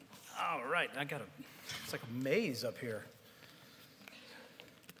All right, it's like a maze up here.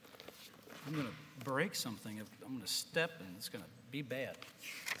 I'm going to break something. I'm going to step and it's going to be bad.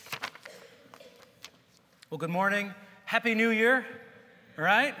 Well, good morning. Happy New Year, all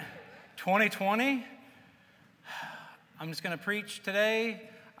right? 2020. I'm just going to preach today.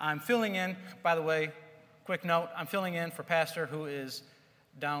 I'm filling in, by the way, quick note, I'm filling in for Pastor who is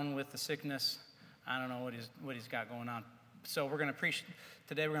down with the sickness. I don't know what he's got going on. So we're going to preach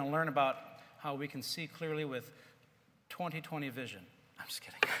today. We're going to learn about how we can see clearly with 2020 vision. I'm just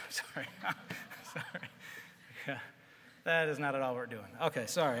kidding. Sorry. Sorry. Yeah, that is not at all what we're doing. Okay,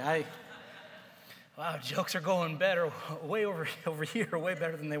 sorry. Wow, jokes are going better, way over here, way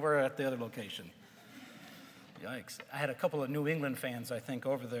better than they were at the other location. Yikes. I had a couple of New England fans, I think,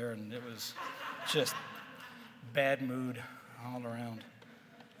 over there, and it was just bad mood all around.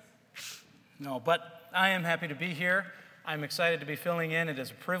 No, but I am happy to be here. I'm excited to be filling in. It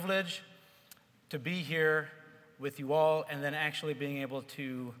is a privilege to be here with you all and then actually being able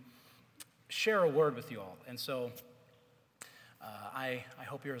to share a word with you all. And so I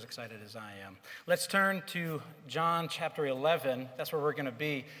hope you're as excited as I am. Let's turn to John chapter 11. That's where we're going to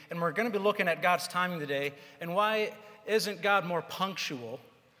be. And we're going to be looking at God's timing today. And why isn't God more punctual?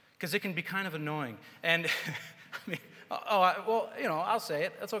 Because it can be kind of annoying. And I mean, I'll say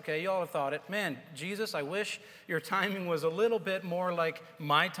it. That's okay. You all have thought it. Man, Jesus, I wish your timing was a little bit more like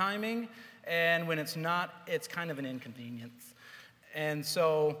my timing. And when it's not, it's kind of an inconvenience. And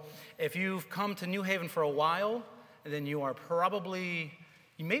so if you've come to New Haven for a while, then you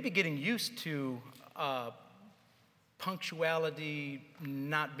may be getting used to punctuality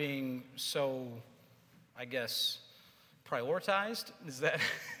not being so, I guess, prioritized. Is that?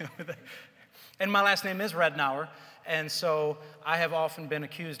 And my last name is Rednauer, and so I have often been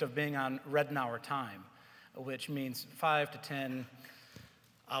accused of being on Rednauer time, which means 5 to 10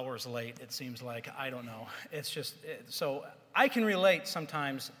 hours late, it seems like. I don't know. It's just, so I can relate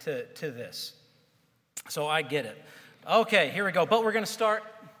sometimes to this. So I get it. Okay, here we go. But we're going to start.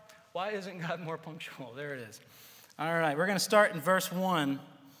 Why isn't God more punctual? There it is. All right, we're going to start in verse 1.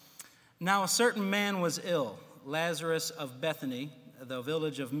 Now a certain man was ill, Lazarus of Bethany, the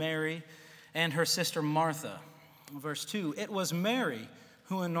village of Mary, and her sister Martha. Verse 2, it was Mary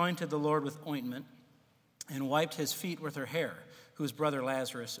who anointed the Lord with ointment and wiped his feet with her hair, whose brother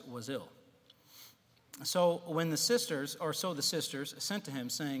Lazarus was ill. So the sisters sent to him,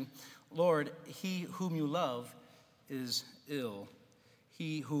 saying, Lord, he whom you love is ill.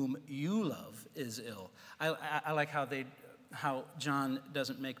 He whom you love is ill. I like how John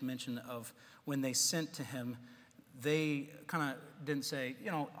doesn't make mention of when they sent to him. They kind of didn't say,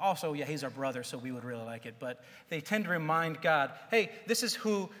 also, yeah, he's our brother, so we would really like it. But they tend to remind God, hey, this is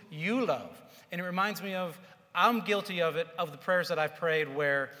who you love. And it reminds me of, I'm guilty of it, of the prayers that I've prayed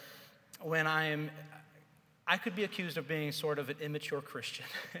where when I could be accused of being sort of an immature Christian.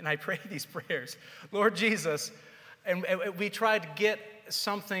 And I pray these prayers, Lord Jesus, and we try to get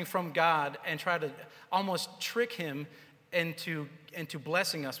something from God and try to almost trick him into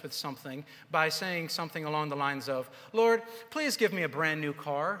blessing us with something by saying something along the lines of, Lord, please give me a brand new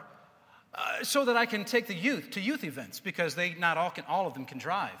car so that I can take the youth to youth events because not all of them can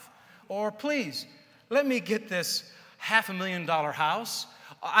drive. Or please, let me get this $500,000 house.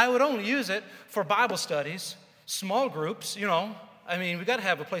 I would only use it for Bible studies, small groups, we got to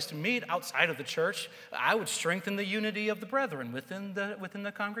have a place to meet outside of the church. I would strengthen the unity of the brethren within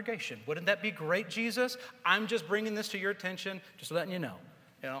the congregation. Wouldn't that be great, Jesus? I'm just bringing this to your attention, just letting you know.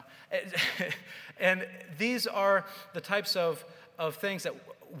 And these are the types of things that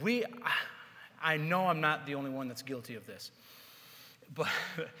I know I'm not the only one that's guilty of this. But,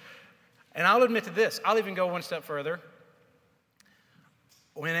 and I'll admit to this, I'll even go one step further.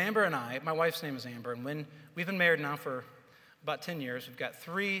 When Amber and my wife's name is Amber, and when we've been married now for about 10 years, we've got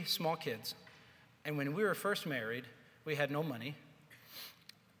 3 small kids. And when we were first married, we had no money.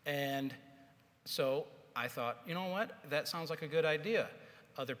 And so I thought, you know what? That sounds like a good idea.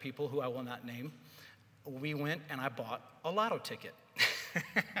 Other people who I will not name, we went and I bought a lotto ticket.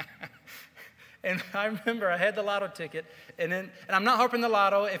 And I remember I had the lotto ticket, and I'm not harping the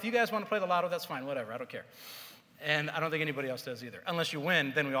lotto. If you guys want to play the lotto, that's fine, whatever, I don't care. And I don't think anybody else does either. Unless you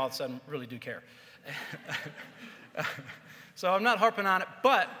win, then we all of a sudden really do care. So I'm not harping on it,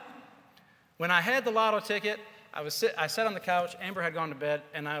 but when I had the lotto ticket, I sat on the couch, Amber had gone to bed,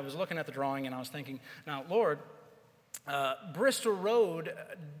 and I was looking at the drawing, and I was thinking, now, Lord, Bristol Road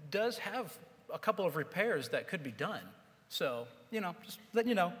does have a couple of repairs that could be done. So, just letting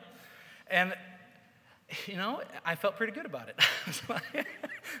you know. And, I felt pretty good about it.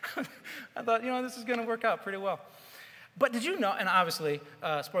 I thought, this is going to work out pretty well. But did you know, and obviously,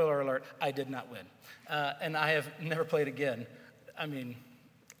 spoiler alert, I did not win. And I have never played again. I mean,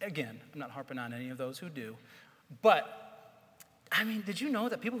 again, I'm not harping on any of those who do. But, I mean, did you know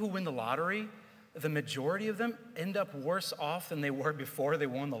that people who win the lottery, the majority of them end up worse off than they were before they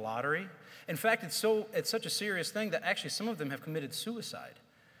won the lottery? In fact, it's such a serious thing that actually some of them have committed suicide.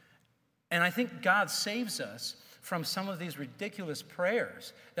 And I think God saves us from some of these ridiculous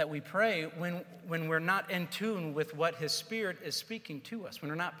prayers that we pray when we're not in tune with what His Spirit is speaking to us, when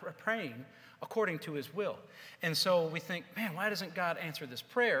we're not praying according to His will. And so we think, man, why doesn't God answer this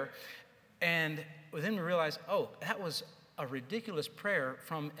prayer? And then we realize, oh, that was a ridiculous prayer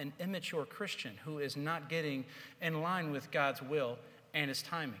from an immature Christian who is not getting in line with God's will and His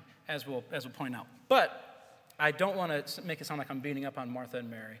timing, as we'll point out. But I don't want to make it sound like I'm beating up on Martha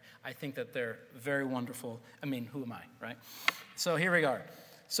and Mary. I think that they're very wonderful. I mean, who am I, right? So here we are.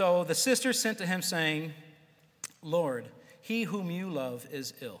 So the sisters sent to Him saying, Lord, he whom you love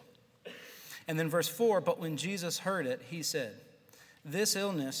is ill. And then verse 4, but when Jesus heard it, He said, this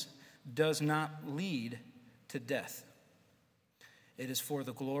illness does not lead to death. It is for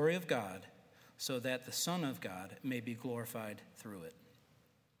the glory of God, so that the Son of God may be glorified through it.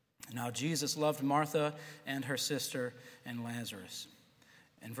 Now Jesus loved Martha and her sister and Lazarus.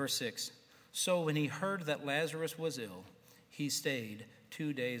 And verse 6, so when He heard that Lazarus was ill, He stayed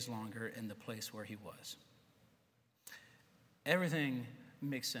 2 days longer in the place where he was. Everything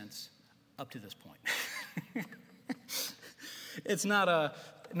makes sense up to this point. It's not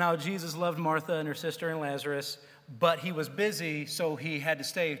now Jesus loved Martha and her sister and Lazarus, but He was busy, so He had to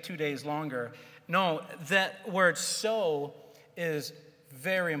stay 2 days longer. No, that word so is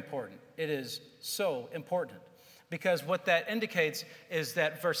very important. It is so important because what that indicates is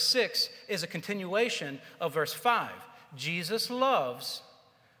that verse 6 is a continuation of verse 5. Jesus loves,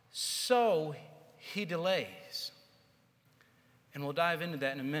 so He delays. And we'll dive into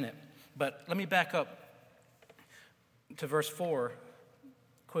that in a minute. But let me back up to verse 4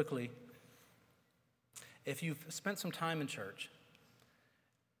 quickly. If you've spent some time in church,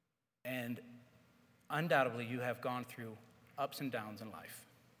 and undoubtedly you have gone through ups and downs in life,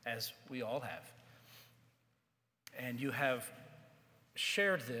 as we all have, and you have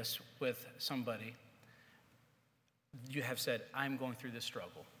shared this with somebody, you have said, I'm going through this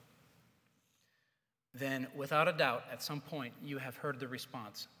struggle, then without a doubt, at some point, you have heard the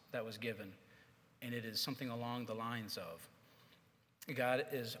response that was given, and it is something along the lines of, God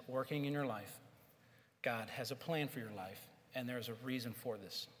is working in your life, God has a plan for your life, and there's a reason for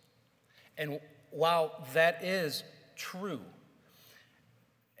this. And while that is true,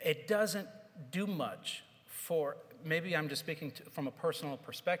 it doesn't do much for, maybe I'm just speaking from a personal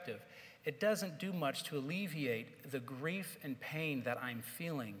perspective, it doesn't do much to alleviate the grief and pain that I'm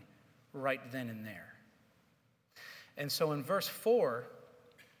feeling right then and there. And so in verse 4,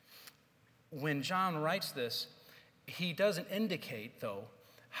 when John writes this, he doesn't indicate, though,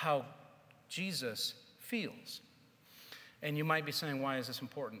 how Jesus feels. And you might be saying, why is this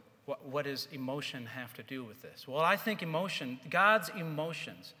important? What does emotion have to do with this? Well, I think God's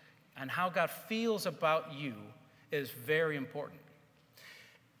emotions and how God feels about you is very important.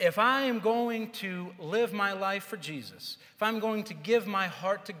 If I am going to live my life for Jesus, if I'm going to give my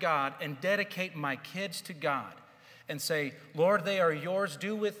heart to God and dedicate my kids to God and say, Lord, they are yours,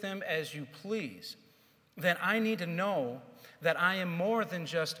 do with them as you please, then I need to know that I am more than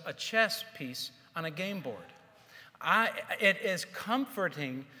just a chess piece on a game board. It is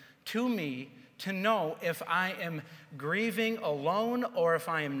comforting to me to know if I am grieving alone or if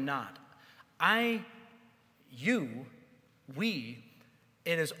I am not.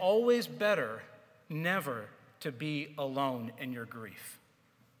 It is always better never to be alone in your grief.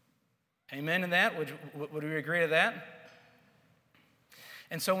 Amen to that? Would we agree to that?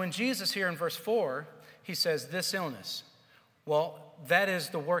 And so when Jesus here in verse 4, He says, this illness, well, that is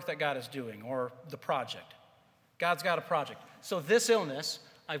the work that God is doing, or the project. God's got a project. So this illness,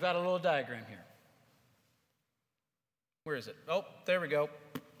 I've got a little diagram here. Where is it? Oh, there we go.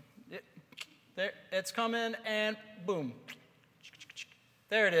 There, it's coming, and boom.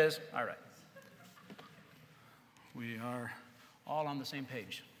 There it is. All right. We are all on the same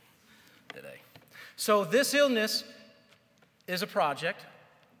page today. So this illness is a project.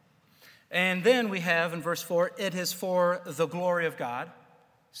 And then we have in verse 4, it is for the glory of God.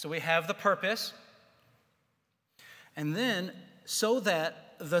 So we have the purpose. And then so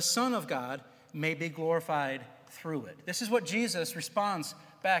that the Son of God may be glorified through it. This is what Jesus responds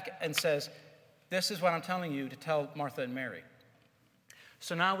back and says, this is what I'm telling you to tell Martha and Mary.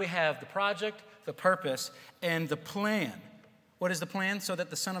 So now we have the project, the purpose, and the plan. What is the plan? So that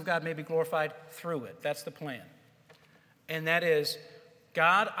the Son of God may be glorified through it. That's the plan. And that is,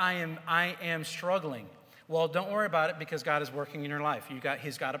 God, I am struggling. Well, don't worry about it because God is working in your life.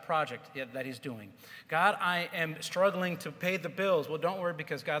 He's got a project that he's doing. God, I am struggling to pay the bills. Well, don't worry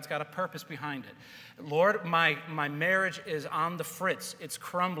because God's got a purpose behind it. Lord, my marriage is on the fritz. It's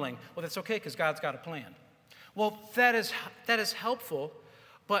crumbling. Well, that's okay because God's got a plan. Well, that is helpful,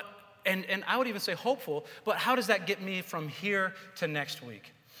 but and I would even say hopeful, but how does that get me from here to next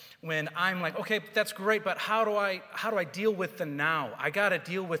week? When I'm like, okay, that's great, but how do I deal with the now? I got to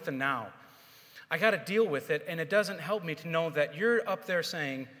deal with the now. I got to deal with it, and it doesn't help me to know that you're up there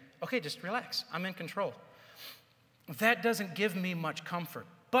saying, okay, just relax. I'm in control. That doesn't give me much comfort.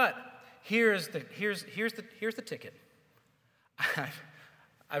 But here's the ticket.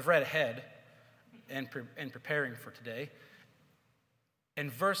 I've read ahead in preparing for today. In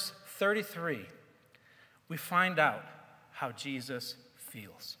verse 33, we find out how Jesus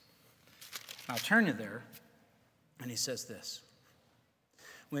feels. I'll turn you there, and he says this.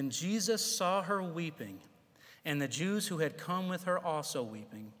 When Jesus saw her weeping, and the Jews who had come with her also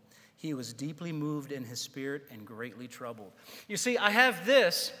weeping, he was deeply moved in his spirit and greatly troubled. You see, I have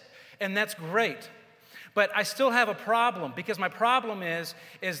this, and that's great. But I still have a problem, because my problem is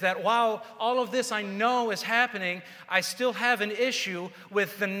that while all of this I know is happening, I still have an issue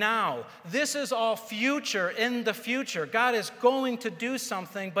with the now. This is all future, in the future. God is going to do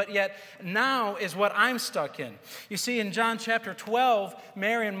something, but yet now is what I'm stuck in. You see, in John chapter 12,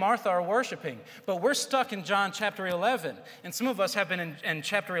 Mary and Martha are worshiping, but we're stuck in John chapter 11. And some of us have been in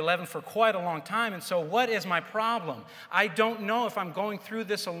chapter 11 for quite a long time, and so what is my problem? I don't know if I'm going through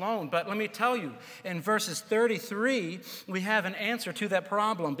this alone, but let me tell you, in verses 33, we have an answer to that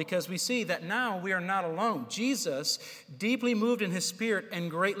problem because we see that now we are not alone. Jesus, deeply moved in his spirit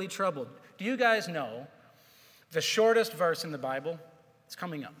and greatly troubled. Do you guys know the shortest verse in the Bible? It's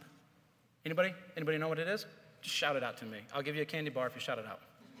coming up. Anybody? Anybody know what it is? Just shout it out to me. I'll give you a candy bar if you shout it out.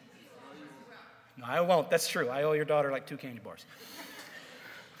 No, I won't. That's true. I owe your daughter like 2 candy bars.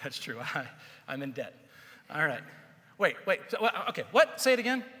 That's true. I'm in debt. All right. Wait. Okay, what? Say it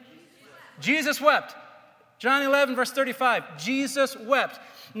again. Jesus wept. John 11, verse 35, Jesus wept.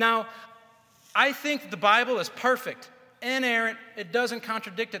 Now, I think the Bible is perfect, inerrant, it doesn't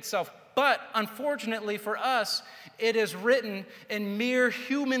contradict itself. But unfortunately for us, it is written in mere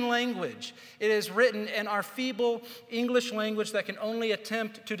human language. It is written in our feeble English language that can only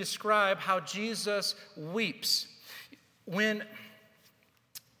attempt to describe how Jesus weeps. When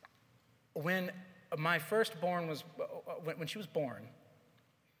my firstborn when she was born,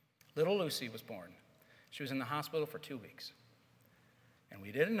 little Lucy was born. She was in the hospital for 2 weeks. And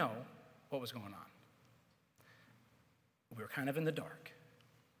we didn't know what was going on. We were kind of in the dark.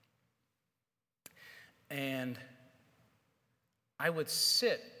 And I would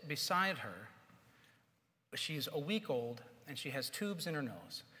sit beside her. She's a week old, and she has tubes in her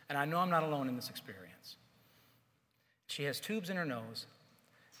nose. And I know I'm not alone in this experience. She has tubes in her nose,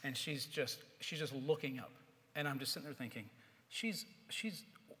 and she's just looking up. And I'm just sitting there thinking,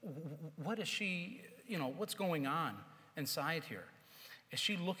 what is she, what's going on inside here? Is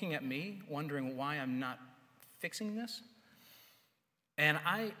she looking at me, wondering why I'm not fixing this? And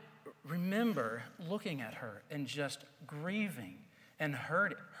I remember looking at her and just grieving and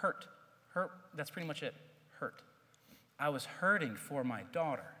hurt. That's pretty much it, hurt. I was hurting for my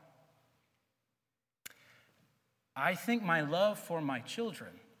daughter. I think my love for my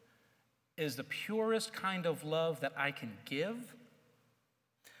children is the purest kind of love that I can give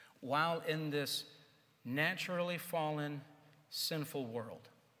while in this naturally fallen, sinful world.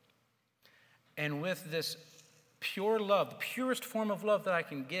 And with this pure love, the purest form of love that I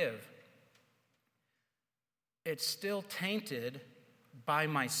can give, it's still tainted by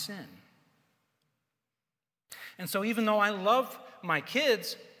my sin. And so even though I love my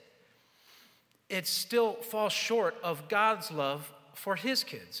kids, it still falls short of God's love for his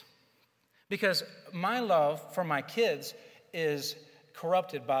kids. Because my love for my kids is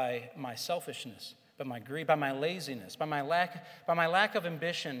corrupted by my selfishness, by my greed, by my laziness, by my lack of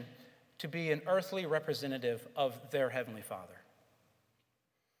ambition to be an earthly representative of their Heavenly Father.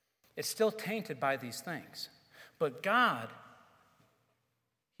 It's still tainted by these things. But God,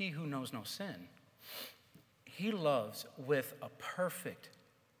 he who knows no sin, he loves with a perfect,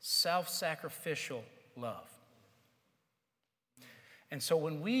 self-sacrificial love. And so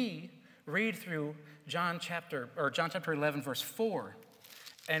when we read through John chapter 11, verse 4,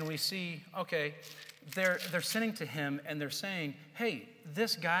 and we see, okay, they're sending to him and they're saying, hey,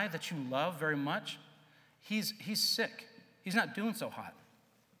 this guy that you love very much, he's sick. He's not doing so hot.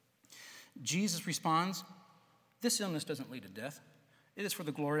 Jesus responds, this illness doesn't lead to death. It is for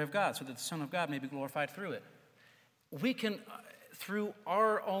the glory of God, so that the Son of God may be glorified through it. we can, through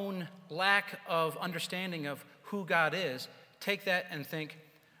our own lack of understanding of who God is, take that and think,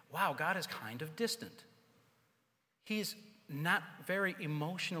 wow, God is kind of distant. He's not very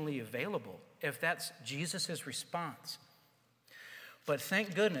emotionally available, if that's Jesus' response. But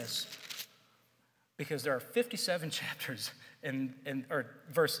thank goodness, because there are 57 chapters or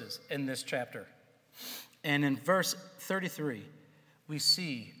verses in this chapter. And in verse 33, we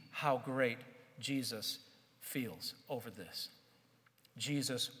see how great Jesus feels over this.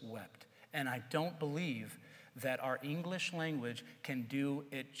 Jesus wept. And I don't believe that our English language can do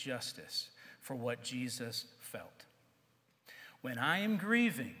it justice for what Jesus felt. When I am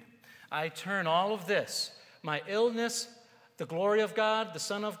grieving, I turn all of this, my illness, the glory of God, the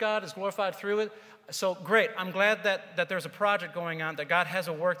Son of God is glorified through it. So great, I'm glad that there's a project going on, that God has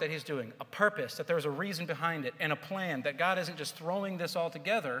a work that he's doing, a purpose, that there's a reason behind it, and a plan, that God isn't just throwing this all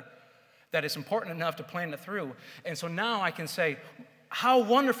together, that it's important enough to plan it through. And so now I can say, how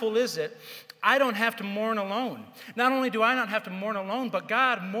wonderful is it? I don't have to mourn alone. Not only do I not have to mourn alone, but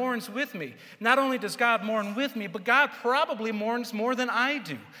God mourns with me. Not only does God mourn with me, but God probably mourns more than I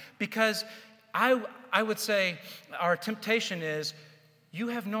do. Because I would say our temptation is, you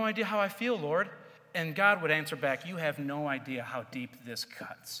have no idea how I feel, Lord. And God would answer back, you have no idea how deep this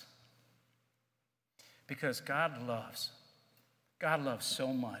cuts. Because God loves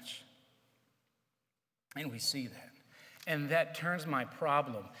so much. And we see that. And that turns my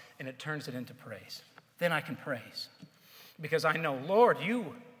problem, and it turns it into praise. Then I can praise. Because I know, Lord,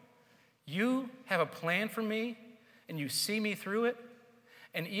 you have a plan for me, and you see me through it.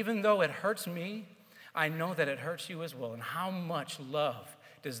 And even though it hurts me, I know that it hurts you as well. And how much love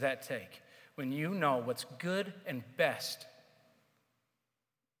does that take when you know what's good and best,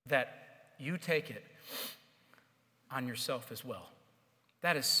 that you take it on yourself as well.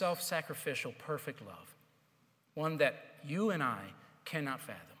 That is self-sacrificial, perfect love. One that you and I cannot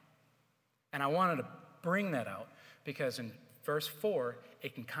fathom. And I wanted to bring that out because in verse 4,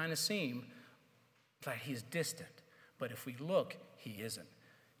 it can kind of seem like he's distant. But if we look, he isn't.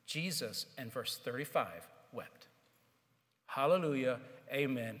 Jesus, in verse 35, wept. Hallelujah,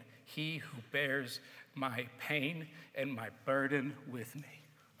 amen. He who bears my pain and my burden with me.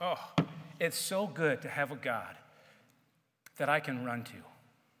 Oh, it's so good to have a God that I can run to.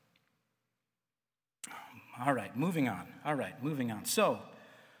 All right, moving on. So,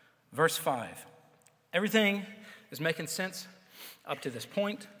 verse 5. Everything is making sense up to this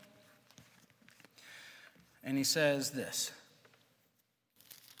point. And he says this.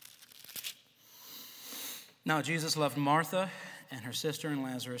 Now, Jesus loved Martha and her sister and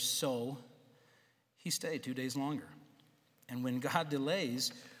Lazarus, so he stayed 2 days longer. And when God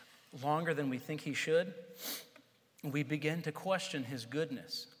delays longer than we think he should, we begin to question his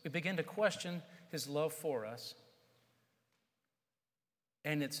goodness. We begin to question his love for us.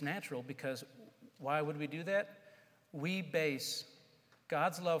 And it's natural because why would we do that? We base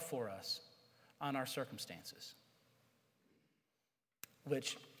God's love for us on our circumstances,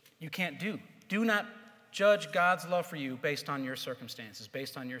 which you can't do. Do not judge God's love for you based on your circumstances,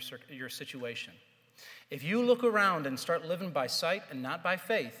 based on your situation. If you look around and start living by sight and not by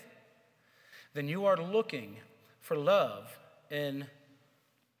faith, then you are looking for love in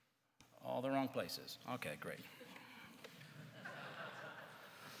all the wrong places. Okay, great.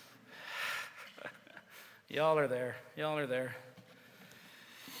 Y'all are there.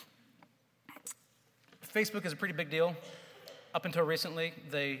 Facebook is a pretty big deal. Up until recently,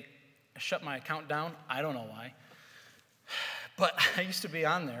 they shut my account down. I don't know why. But I used to be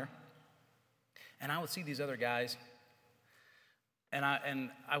on there, and I would see these other guys, and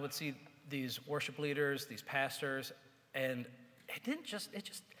I would see these worship leaders, these pastors, and it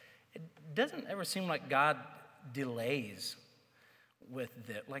doesn't ever seem like God delays with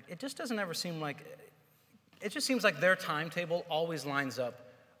it. Like, it just doesn't ever seem like, it just seems like their timetable always lines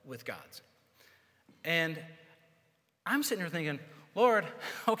up with God's. And I'm sitting here thinking, Lord,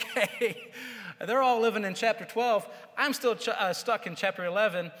 okay, they're all living in chapter 12. I'm still stuck in chapter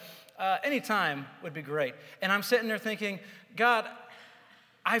 11. Any time would be great. And I'm sitting there thinking, God,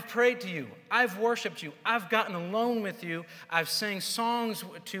 I've prayed to you. I've worshiped you. I've gotten alone with you. I've sang songs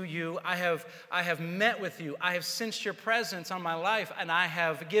to you. I have met with you. I have sensed your presence on my life, and I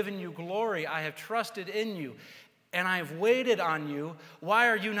have given you glory. I have trusted in you, and I have waited on you. Why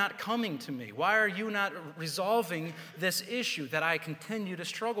are you not coming to me? Why are you not resolving this issue that I continue to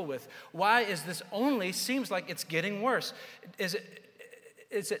struggle with? Why is this only seems like it's getting worse? Is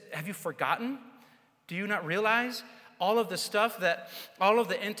it? Have you forgotten? Do you not realize all of the stuff all of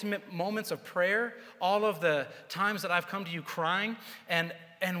the intimate moments of prayer, all of the times that I've come to you crying, and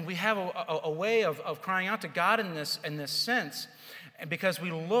And we have a way of crying out to God in this sense, and because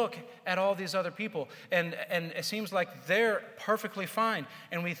we look at all these other people, and it seems like they're perfectly fine.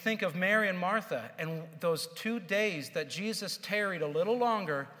 And we think of Mary and Martha, and those 2 days that Jesus tarried a little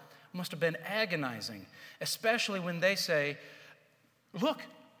longer must have been agonizing, especially when they say, look,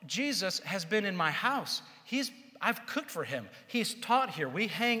 Jesus has been in my house. I've cooked for him. He's taught here. We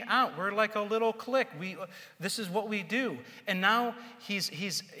hang out. We're like a little clique. This is what we do. And now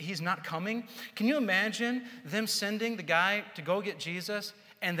he's not coming. Can you imagine them sending the guy to go get Jesus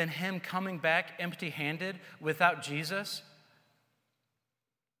and then him coming back empty-handed without Jesus?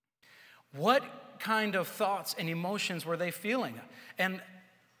 What kind of thoughts and emotions were they feeling? And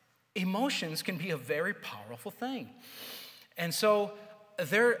emotions can be a very powerful thing. And so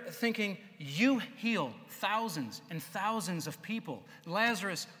they're thinking, you healed thousands and thousands of people.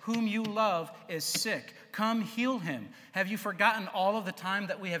 Lazarus, whom you love, is sick. Come heal him. Have you forgotten all of the time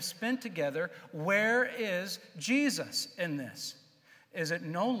that we have spent together? Where is Jesus in this? Is it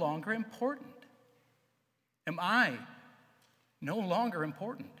no longer important? Am I no longer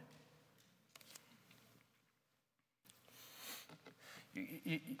important?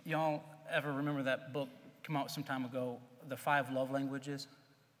 Y'all ever remember that book come out some time ago, The 5 Love Languages?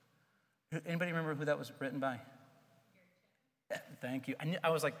 Anybody remember who that was written by? Thank you. I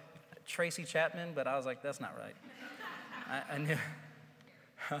was like Tracy Chapman, but I was like, that's not right. I knew.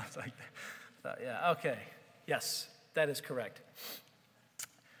 I was like, yeah, okay. Yes, that is correct.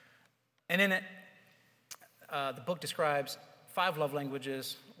 And in it, the book describes 5 love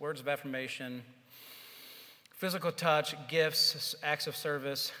languages, words of affirmation, physical touch, gifts, acts of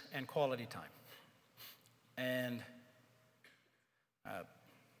service, and quality time. And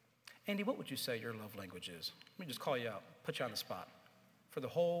Andy, what would you say your love language is? Let me just call you out, put you on the spot for the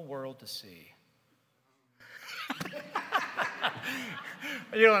whole world to see.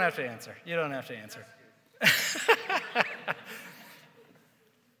 You don't have to answer. You don't have to answer.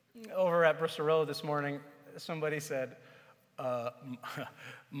 Over at Bristol Road this morning, somebody said,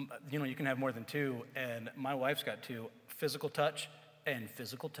 you can have more than 2, and my wife's got 2, physical touch and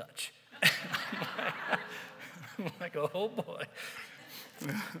physical touch. I'm like, oh boy.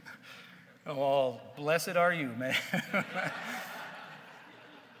 Oh, blessed are you, man.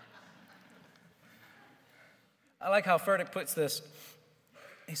 I like how Furtick puts this.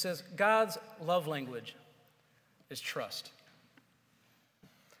 He says, God's love language is trust.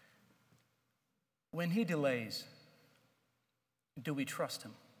 When he delays, do we trust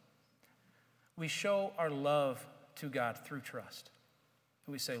him? We show our love to God through trust.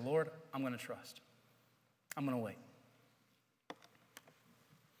 We say, Lord, I'm going to trust. I'm going to wait.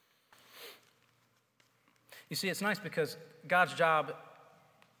 You see, it's nice because God's job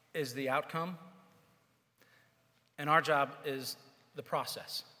is the outcome, and our job is the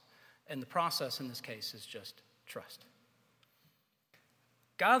process. And the process in this case is just trust.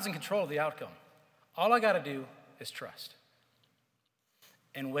 God's in control of the outcome. All I got to do is trust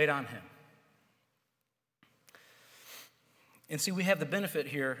and wait on him. And see, we have the benefit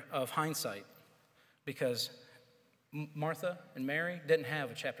here of hindsight because Martha and Mary didn't have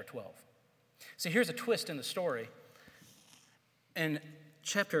a chapter 12. See, here's a twist in the story. In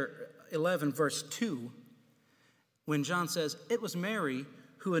chapter 11, verse 2, when John says, it was Mary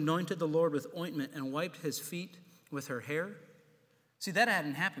who anointed the Lord with ointment and wiped his feet with her hair. See, that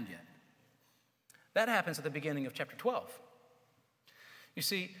hadn't happened yet. That happens at the beginning of chapter 12. You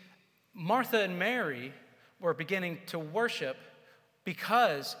see, Martha and Mary were beginning to worship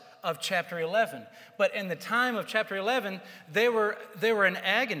because of chapter 11. But in the time of chapter 11, they were in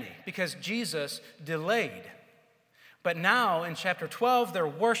agony because Jesus delayed. But now in chapter 12, they're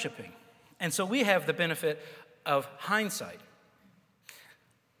worshiping. And so we have the benefit of hindsight.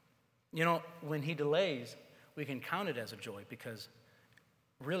 You know, when he delays, we can count it as a joy because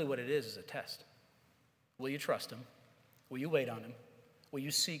really what it is a test. Will you trust him? Will you wait on him? Will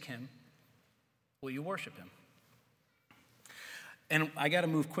you seek him? Will you worship him? And I got to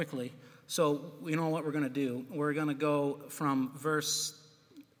move quickly. So you know what we're going to do? We're going to go from verse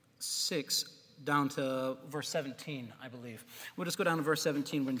 6 down to verse 17, I believe. We'll just go down to verse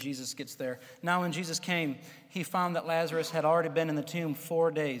 17 when Jesus gets there. Now when Jesus came, he found that Lazarus had already been in the tomb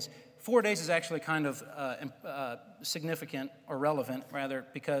 4 days. 4 days is actually kind of significant, or relevant, rather,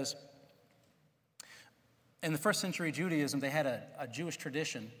 because in the first century Judaism, they had a Jewish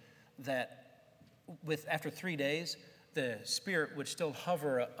tradition that after 3 days, the spirit would still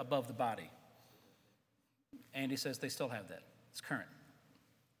hover above the body. And he says they still have that. It's current.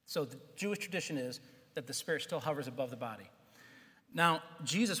 So the Jewish tradition is that the spirit still hovers above the body. Now,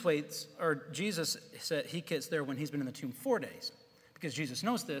 Jesus said he gets there when he's been in the tomb 4 days. because Jesus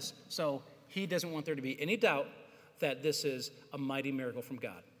knows this, so he doesn't want there to be any doubt that this is a mighty miracle from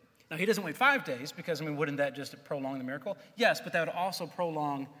God. Now, he doesn't wait 5 days because, wouldn't that just prolong the miracle? Yes, but that would also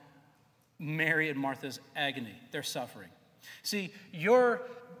prolong Mary and Martha's agony, their suffering. See,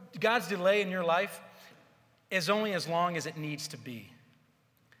 God's delay in your life is only as long as it needs to be.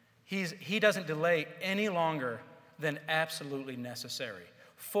 He doesn't delay any longer than absolutely necessary.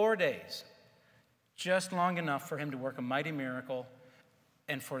 4 days, just long enough for him to work a mighty miracle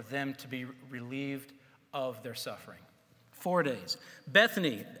and for them to be relieved of their suffering. 4 days.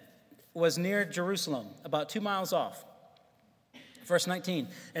 Bethany was near Jerusalem, about 2 miles off. Verse 19,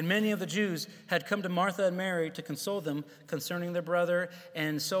 and many of the Jews had come to Martha and Mary to console them concerning their brother.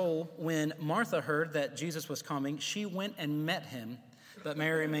 And so when Martha heard that Jesus was coming, she went and met him, but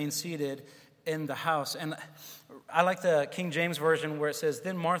Mary remained seated in the house. And I like the King James Version where it says,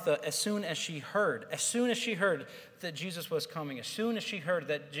 then Martha, as soon as she heard that Jesus was coming, as soon as she heard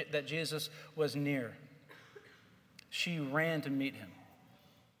that Jesus was near, she ran to meet him.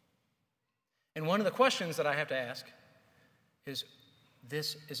 And one of the questions that I have to ask is,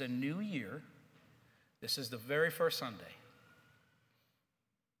 this is a new year. This is the very first Sunday.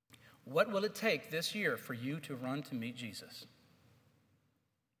 What will it take this year for you to run to meet Jesus?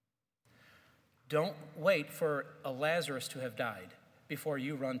 Don't wait for a Lazarus to have died before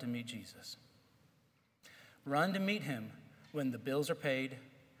you run to meet Jesus. Run to meet him when the bills are paid.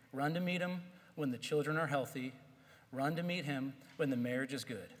 Run to meet him when the children are healthy. Run to meet him when the marriage is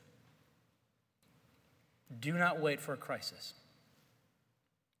good. Do not wait for a crisis.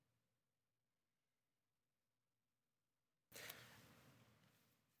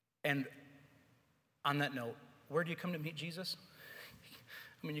 And on that note, where do you come to meet Jesus?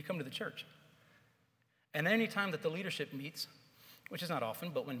 You come to the church. And any time that the leadership meets, which is not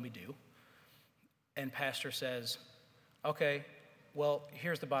often, but when we do, and pastor says, okay, well,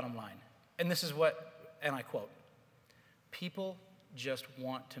 here's the bottom line. And this is what, and I quote, people just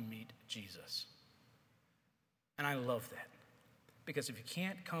want to meet Jesus. And I love that. Because if you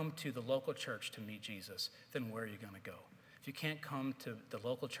can't come to the local church to meet Jesus, then where are you going to go? If you can't come to the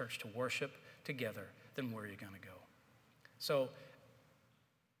local church to worship together, then where are you going to go? So,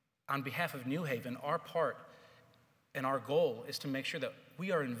 on behalf of New Haven, our part and our goal is to make sure that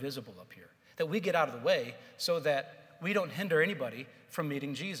we are invisible up here, that we get out of the way so that we don't hinder anybody from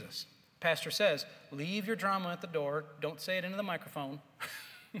meeting Jesus. Pastor says, leave your drama at the door. Don't say it into the microphone.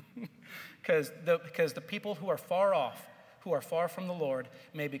 Because the people who are far off, who are far from the Lord,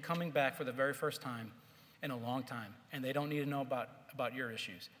 may be coming back for the very first time in a long time, and they don't need to know about your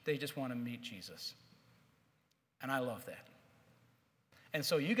issues. They just want to meet Jesus. And I love that. And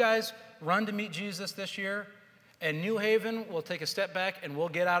so you guys run to meet Jesus this year, and New Haven will take a step back, and we'll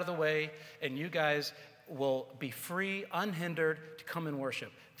get out of the way, and you guys will be free, unhindered, to come and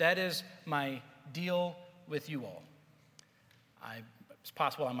worship. That is my deal with you all. It's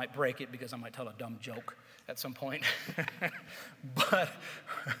possible I might break it because I might tell a dumb joke at some point. But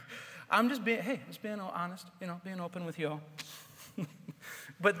I'm just being honest, being open with you all.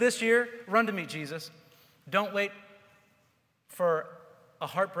 But this year, run to meet Jesus. Don't wait for a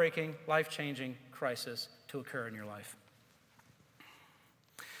heartbreaking, life-changing crisis to occur in your life.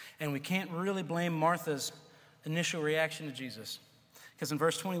 And we can't really blame Martha's initial reaction to Jesus. Because in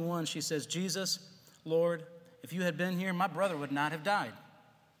verse 21, she says, Jesus, Lord, if you had been here, my brother would not have died.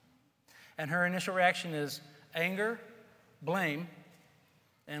 And her initial reaction is anger, blame,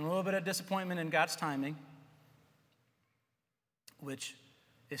 and a little bit of disappointment in God's timing, which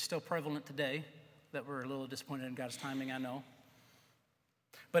is still prevalent today, that we're a little disappointed in God's timing, I know.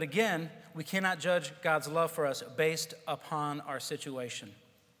 But again, we cannot judge God's love for us based upon our situation.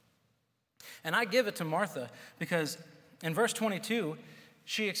 And I give it to Martha because in verse 22,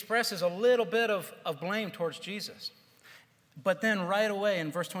 she expresses a little bit of blame towards Jesus. But then right away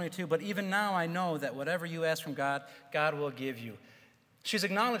in verse 22, but even now I know that whatever you ask from God, God will give you. She's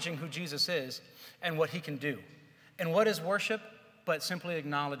acknowledging who Jesus is and what he can do. And what is worship? But simply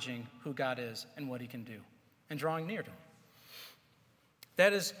acknowledging who God is and what he can do and drawing near to him.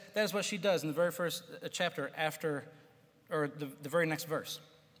 That is what she does in the very first chapter after, or the very next verse.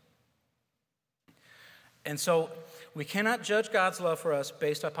 And so we cannot judge God's love for us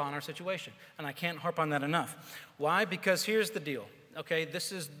based upon our situation. And I can't harp on that enough. Why? Because here's the deal. Okay,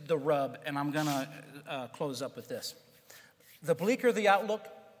 this is the rub, and I'm going to close up with this. The bleaker the outlook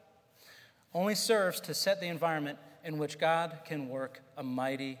only serves to set the environment in which God can work a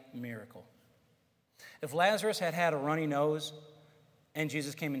mighty miracle. If Lazarus had had a runny nose and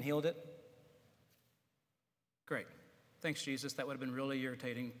Jesus came and healed it, great. Thanks, Jesus. That would have been really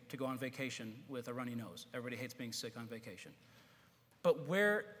irritating to go on vacation with a runny nose. Everybody hates being sick on vacation. But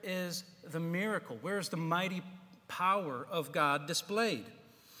where is the miracle? Where is the mighty power of God displayed?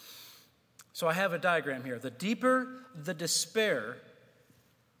 So I have a diagram here. The deeper the despair,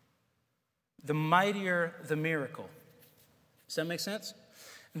 the mightier the miracle. Does that make sense?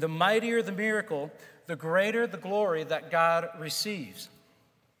 The mightier the miracle, the greater the glory that God receives.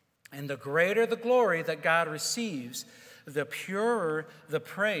 And the greater the glory that God receives, the purer the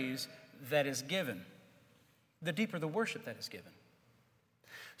praise that is given. The deeper the worship that is given.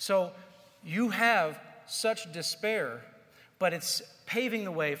 So you have such despair, but it's paving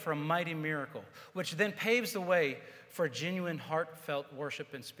the way for a mighty miracle, which then paves the way for genuine, heartfelt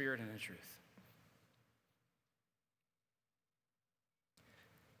worship in spirit and in truth.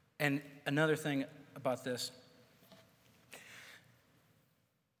 And another thing about this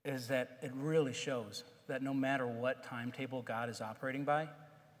is that it really shows that no matter what timetable God is operating by,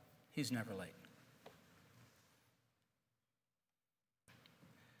 He's never late.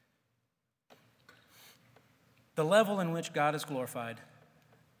 The level in which God is glorified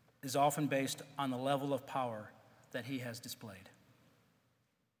is often based on the level of power that He has displayed.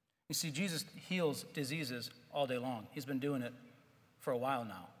 You see, Jesus heals diseases all day long. He's been doing it for a while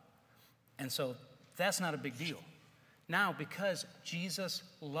now. And so that's not a big deal. Now, because Jesus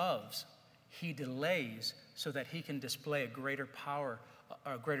loves, He delays so that He can display a greater power,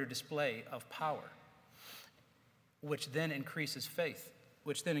 a greater display of power, which then increases faith,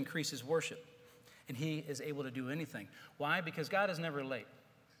 which then increases worship. And He is able to do anything. Why? Because God is never late.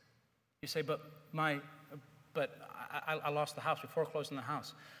 You say, but I lost the house. We foreclosed on the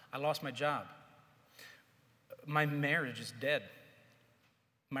house. I lost my job. My marriage is dead.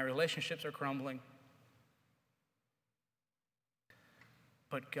 My relationships are crumbling.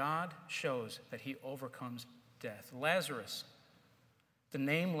 But God shows that He overcomes death. Lazarus, the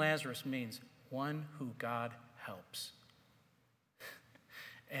name Lazarus means one who God helps.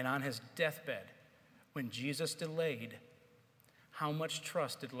 And on his deathbed, when Jesus delayed, how much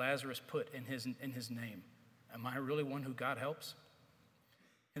trust did Lazarus put in his name? Am I really one who God helps?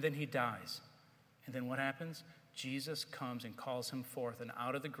 And then he dies. And then what happens? Jesus comes and calls him forth and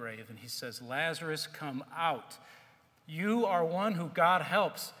out of the grave, and He says, Lazarus, come out. You are one who God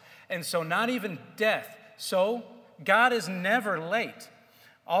helps. And so not even death. So God is never late.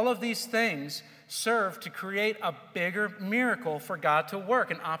 All of these things serve to create a bigger miracle for God to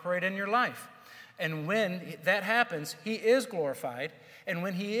work and operate in your life. And when that happens, He is glorified. And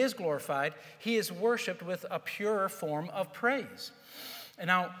when He is glorified, He is worshiped with a purer form of praise. And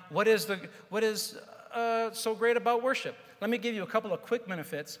now, what is so great about worship? Let me give you a couple of quick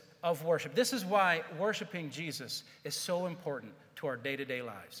benefits of worship. This is why worshiping Jesus is so important to our day-to-day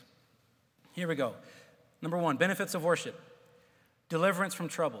lives. Here we go. Number one, benefits of worship. Deliverance from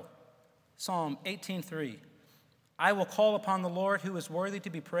trouble. Psalm 18:3. I will call upon the Lord who is worthy to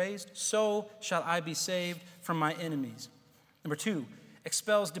be praised, so shall I be saved from my enemies. Number two,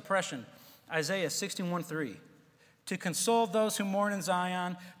 expels depression. Isaiah 61:3. To console those who mourn in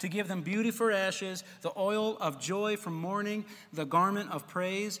Zion, to give them beauty for ashes, the oil of joy for mourning, the garment of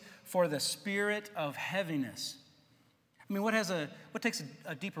praise for the spirit of heaviness. I mean, what takes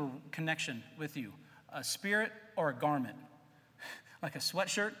a deeper connection with you? A spirit or a garment? Like a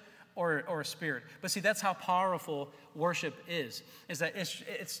sweatshirt or a spirit? But see, that's how powerful worship is that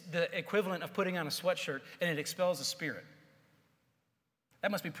it's the equivalent of putting on a sweatshirt and it expels the spirit. That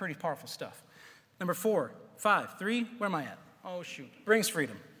must be pretty powerful stuff. Number 3, where am I at? Oh, shoot. Brings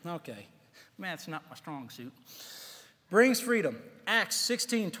freedom. Okay. Math's not my strong suit. Brings freedom. Acts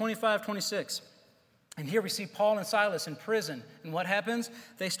 16:25-26. And here we see Paul and Silas in prison. And what happens?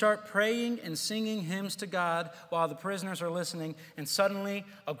 They start praying and singing hymns to God while the prisoners are listening. And suddenly,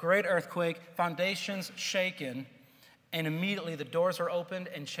 a great earthquake, foundations shaken, and immediately the doors are opened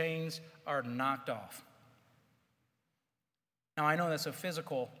and chains are knocked off. Now, I know that's a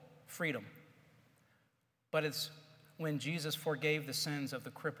physical freedom. But it's when Jesus forgave the sins of the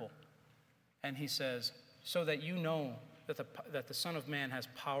cripple. And He says, so that you know that the Son of Man has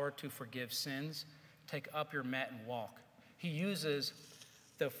power to forgive sins, take up your mat and walk. He uses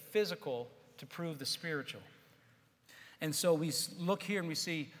the physical to prove the spiritual. And so we look here and we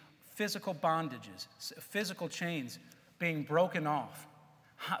see physical bondages, physical chains being broken off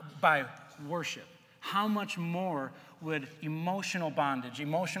by worship. How much more would emotional bondage,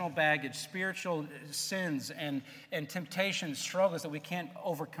 emotional baggage, spiritual sins and temptations, struggles that we can't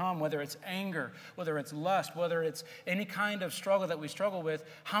overcome, whether it's anger, whether it's lust, whether it's any kind of struggle that we struggle with,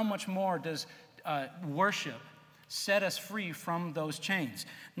 how much more does worship set us free from those chains?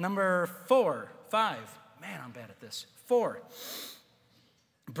 Number 5, man, I'm bad at this. 4,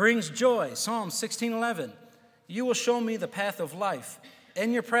 brings joy. Psalm 16:11. you will show me the path of life.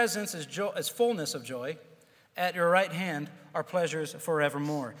 In your presence is fullness of joy. At your right hand are pleasures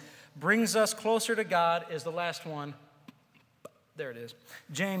forevermore. Brings us closer to God is the last one. There it is.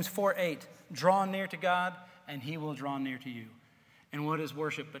 James 4:8. Draw near to God, and he will draw near to you. And what is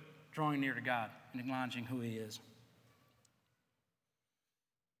worship but drawing near to God and acknowledging who he is?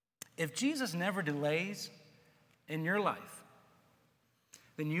 If Jesus never delays in your life,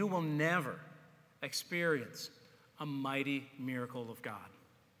 then you will never experience a mighty miracle of God.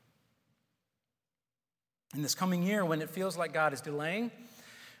 In this coming year, when it feels like God is delaying,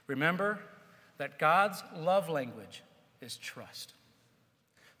 remember that God's love language is trust.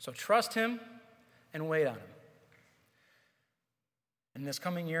 So trust him and wait on him in this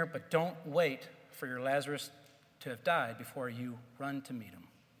coming year, but don't wait for your Lazarus to have died before you run to meet him.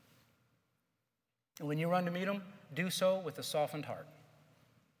 And when you run to meet him, do so with a softened heart,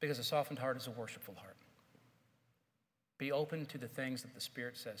 because a softened heart is a worshipful heart. Be open to the things that the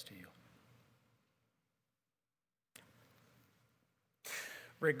Spirit says to you.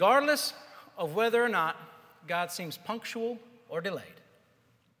 Regardless of whether or not God seems punctual or delayed,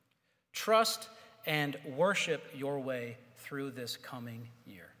 trust and worship your way through this coming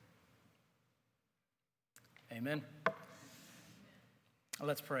year. Amen.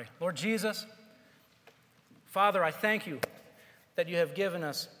 Let's pray. Lord Jesus, Father, I thank you that you have given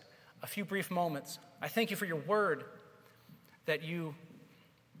us a few brief moments. I thank you for your word that you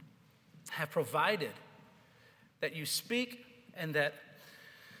have provided, that you speak, and that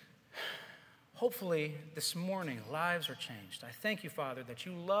hopefully this morning lives are changed. I thank you, Father, that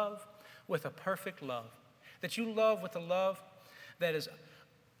you love with a perfect love, that you love with a love that is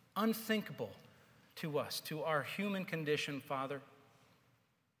unthinkable to us, to our human condition, Father.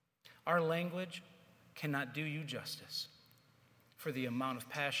 Our language cannot do you justice for the amount of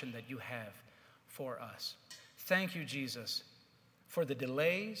passion that you have for us. Thank you, Jesus, for the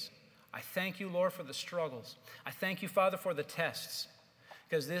delays. I thank you, Lord, for the struggles. I thank you, Father, for the tests,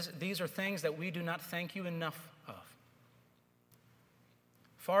 because these are things that we do not thank you enough of.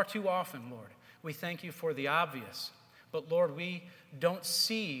 Far too often, Lord, we thank you for the obvious, but Lord, we don't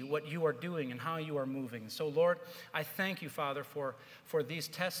see what you are doing and how you are moving. So, Lord, I thank you, Father, for these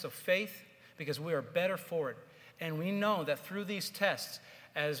tests of faith, because we are better for it. And we know that through these tests,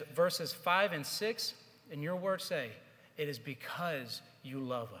 as verses 5 and 6 in your word say, it is because you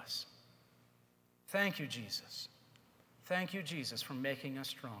love us. Thank you, Jesus. Thank you, Jesus, for making us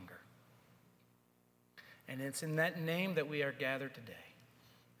stronger. And it's in that name that we are gathered today.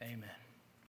 Amen.